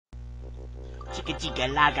Chicka chicka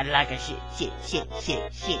laga laga shit.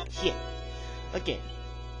 Okay.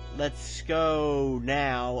 Let's go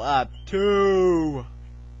now up to...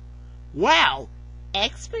 Wow!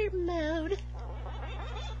 Expert mode.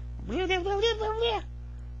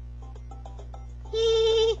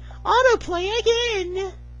 Autoplay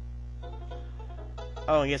again!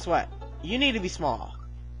 Oh, and guess what? You need to be small.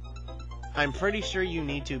 I'm pretty sure you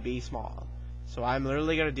need to be small. So I'm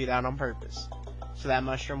literally gonna do that on purpose. So that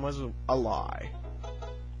mushroom was a lie.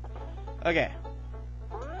 Okay.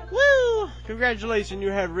 Woo! Congratulations,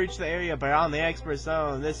 you have reached the area beyond the expert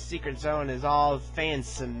zone. This secret zone is all fan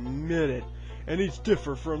submitted, and each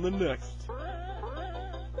differ from the next.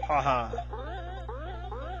 Haha.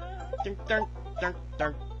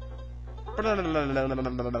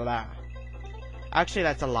 Actually,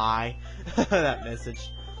 that's a lie. That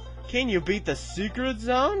message. Can you beat the secret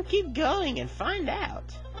zone? Keep going and find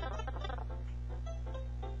out.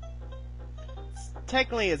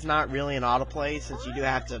 Technically, it's not really an autoplay since you do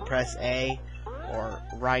have to press A or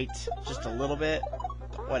right just a little bit.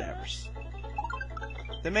 But whatevers.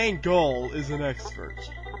 The main goal is an expert.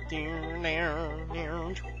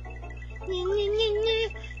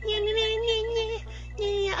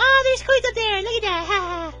 Oh, there's coins up there. Look at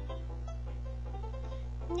that.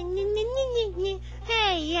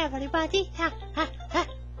 Hey, everybody. Ha, ha, ha.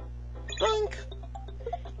 Bonk.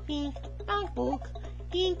 Bink, bonk, bonk.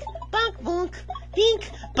 Bink, bonk, bonk.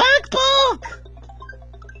 Bink, bonk, bonk.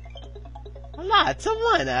 Lots of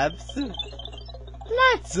one-ups.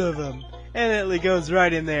 Lots of them. And it goes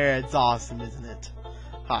right in there. It's awesome, isn't it?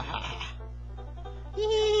 Ha ha ha.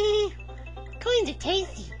 Coins are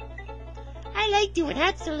tasty. I like doing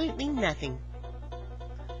absolutely nothing.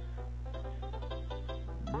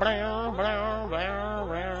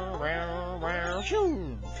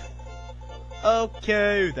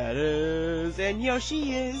 Okay, that is, and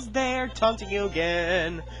Yoshi is there taunting you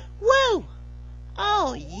again. Woo!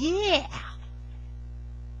 Oh yeah!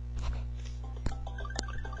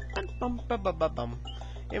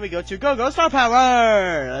 Here we go to go star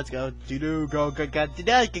power. Let's go go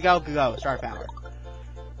star power.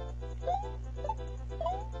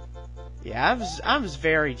 Yeah, I was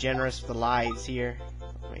very generous with the lives here.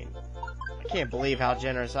 I mean, I can't believe how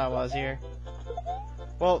generous I was here.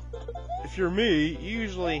 Well, if you're me,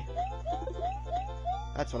 usually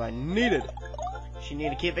that's what I needed. You need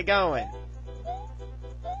to keep it going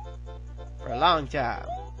for a long time.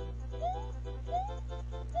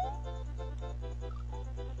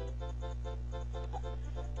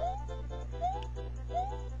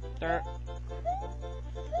 Look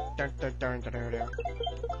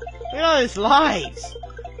at all these lives!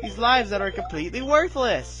 These lives that are completely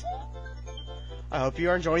worthless! I hope you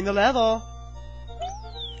are enjoying the level!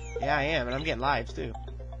 Yeah, I am, and I'm getting lives too.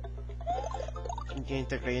 Wait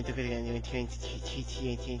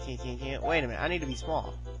a minute, I need to be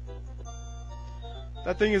small.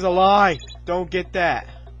 That thing is a lie! Don't get that!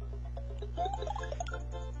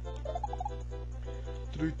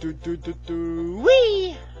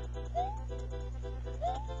 Whee!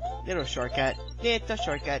 Little shortcut. Little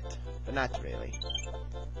shortcut. But not really.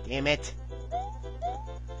 Damn it.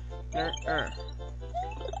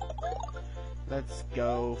 Let's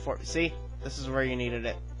go for... See? This is where you needed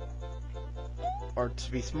it. Or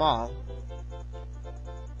to be small.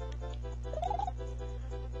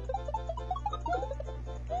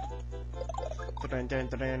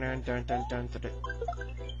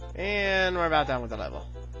 And we're about done with the level.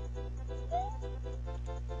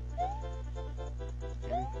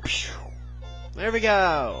 There we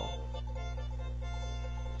go.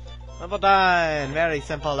 Level done. Very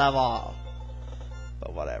simple level.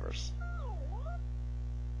 But whatevers.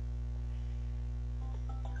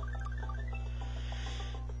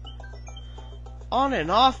 On and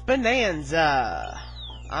off Bonanza.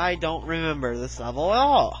 I don't remember this level at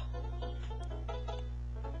all.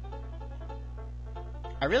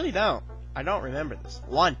 I really don't. I don't remember this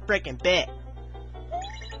one freaking bit.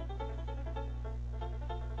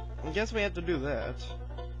 I guess we have to do that.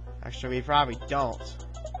 Actually, we probably don't.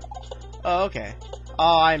 Oh, okay.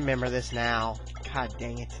 Oh, I remember this now. God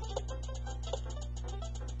dang it.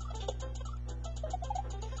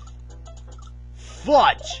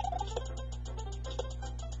 Fudge!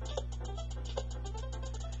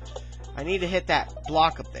 I need to hit that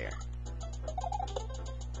block up there.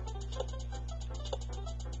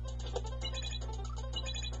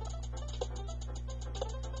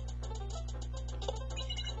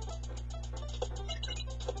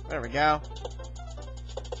 There we go.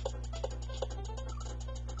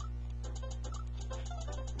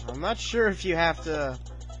 I'm not sure if you have to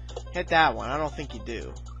hit that one. I don't think you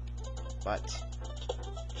do. But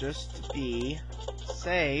just to be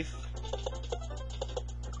safe.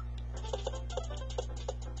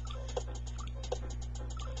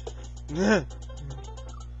 I'm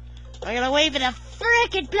gonna wave at a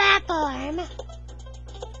frickin' platform!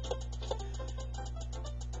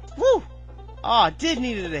 Woo! Oh, I did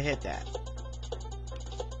needed to hit that.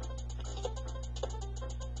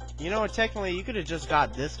 You know what, technically, you could have just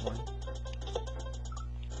got this one.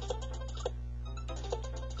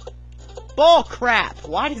 Bull crap!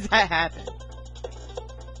 Why does that happen?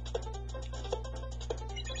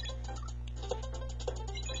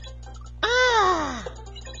 Ah!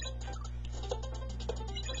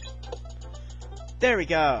 There we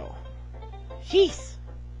go. Jeez.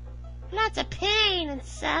 Lots of pain and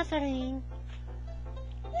suffering.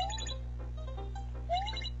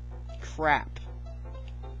 Crap.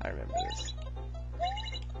 I remember this.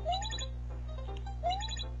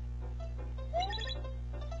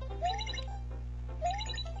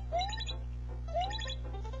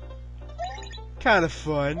 Kind of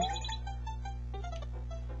fun.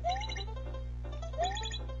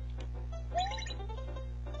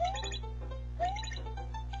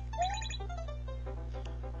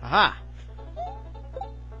 Aha!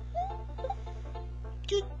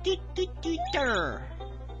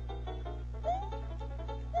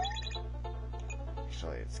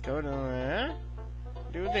 Actually, let's go to there.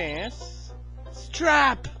 Do this.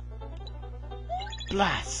 Strap!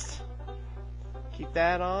 Blast! Keep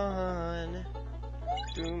that on.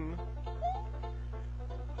 Doom.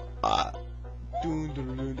 Doom,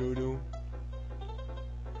 doom, doom, doom, doom.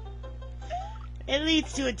 It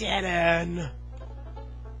leads to a dead end.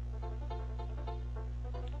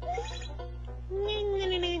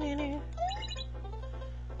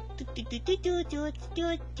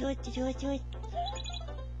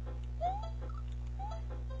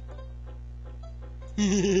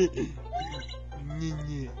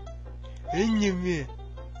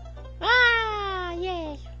 Ah,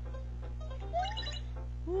 yes.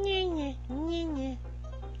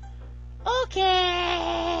 Okay.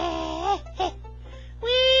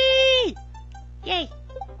 Whee! Yay!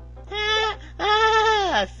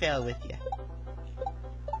 I fell with you.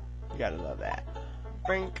 You gotta love that.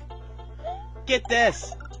 Brink. Get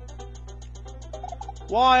this!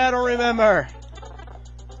 Why? I don't remember.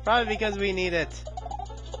 Probably because we need it.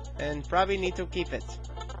 And probably need to keep it.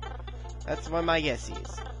 That's what my guess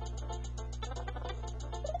is.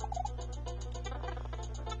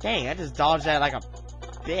 Dang, I just dodged that like a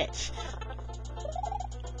bitch.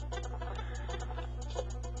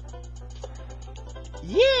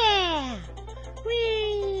 Yeah!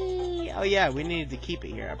 Whee! Oh yeah, we needed to keep it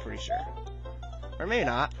here, I'm pretty sure. Or maybe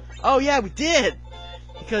not. Oh yeah, we did!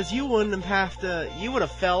 Because you wouldn't have to... You would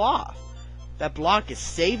have fell off. That block is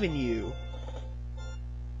saving you.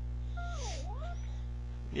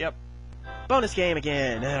 Yep. Bonus game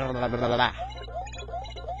again.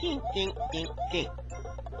 Ding, ding, ding, ding.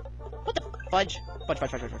 What the fudge? Fudge,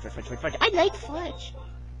 fudge, fudge, fudge, fudge, fudge, fudge, fudge. I like fudge.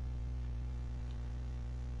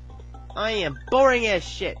 I am boring as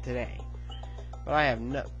shit today. But I have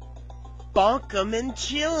no... Bonk 'em and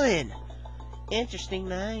chillin'. Interesting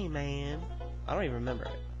name, man. I don't even remember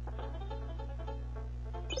it.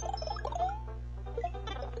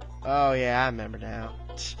 Oh yeah, I remember now.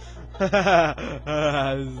 This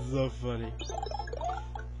is so funny.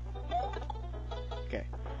 Okay.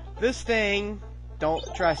 This thing, don't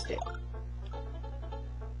trust it.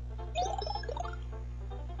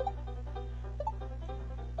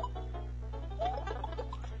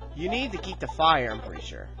 You need to keep the fire, I'm pretty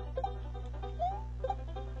sure.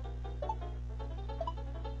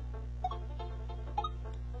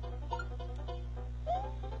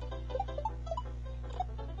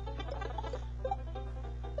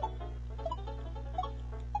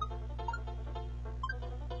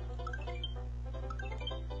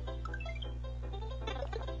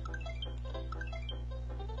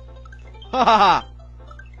 Ha ha ha!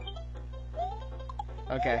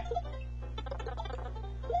 Okay.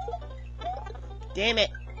 Damn it!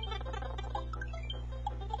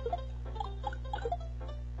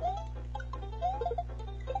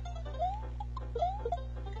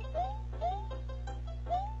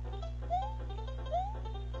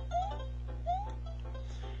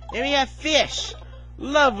 And we have fish!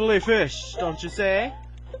 Lovely fish, don't you say?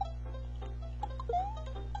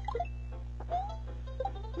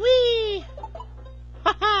 Whee!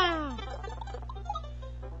 Ha ha!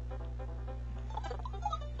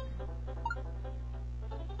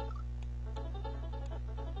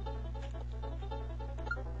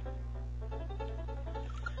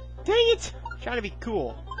 Dang it! Trying to be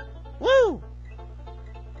cool. Woo!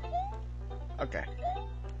 Okay.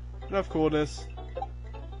 Enough coolness.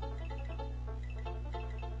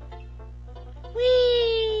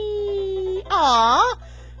 Whee! Aww!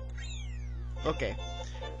 Okay.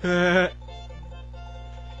 Blah,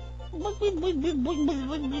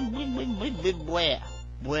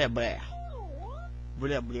 blah, blah.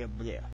 Blah, blah, blah.